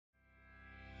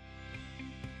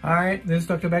Hi, this is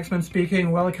Dr. Baxmann speaking.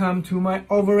 Welcome to my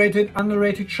overrated,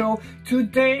 underrated show.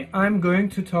 Today I'm going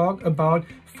to talk about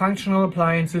functional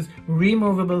appliances,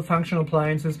 removable functional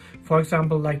appliances, for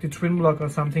example, like the twin block or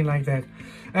something like that.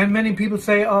 And many people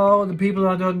say, oh,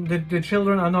 the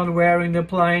children are not wearing the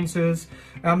appliances,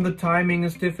 the timing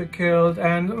is difficult,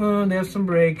 and there's some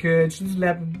breakage, there's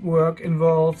lab work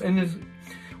involved, and it's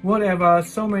whatever,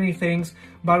 so many things.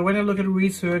 But when I look at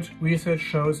research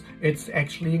shows it's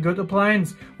actually a good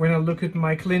appliance. When I look at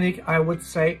my clinic, I would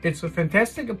say it's a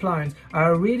fantastic appliance. I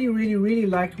really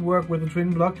like to work with the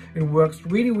twin block. It works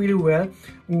really well.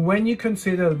 When you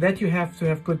consider that you have to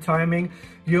have good timing,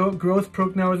 your growth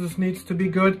prognosis needs to be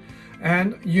good,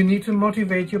 and you need to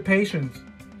motivate your patients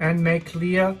and make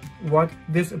clear what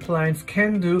this appliance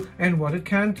can do and what it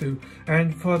can't do.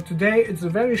 And for today, it's a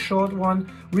very short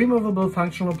one. Removable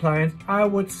functional appliance, I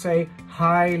would say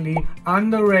highly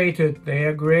underrated. They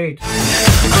are great.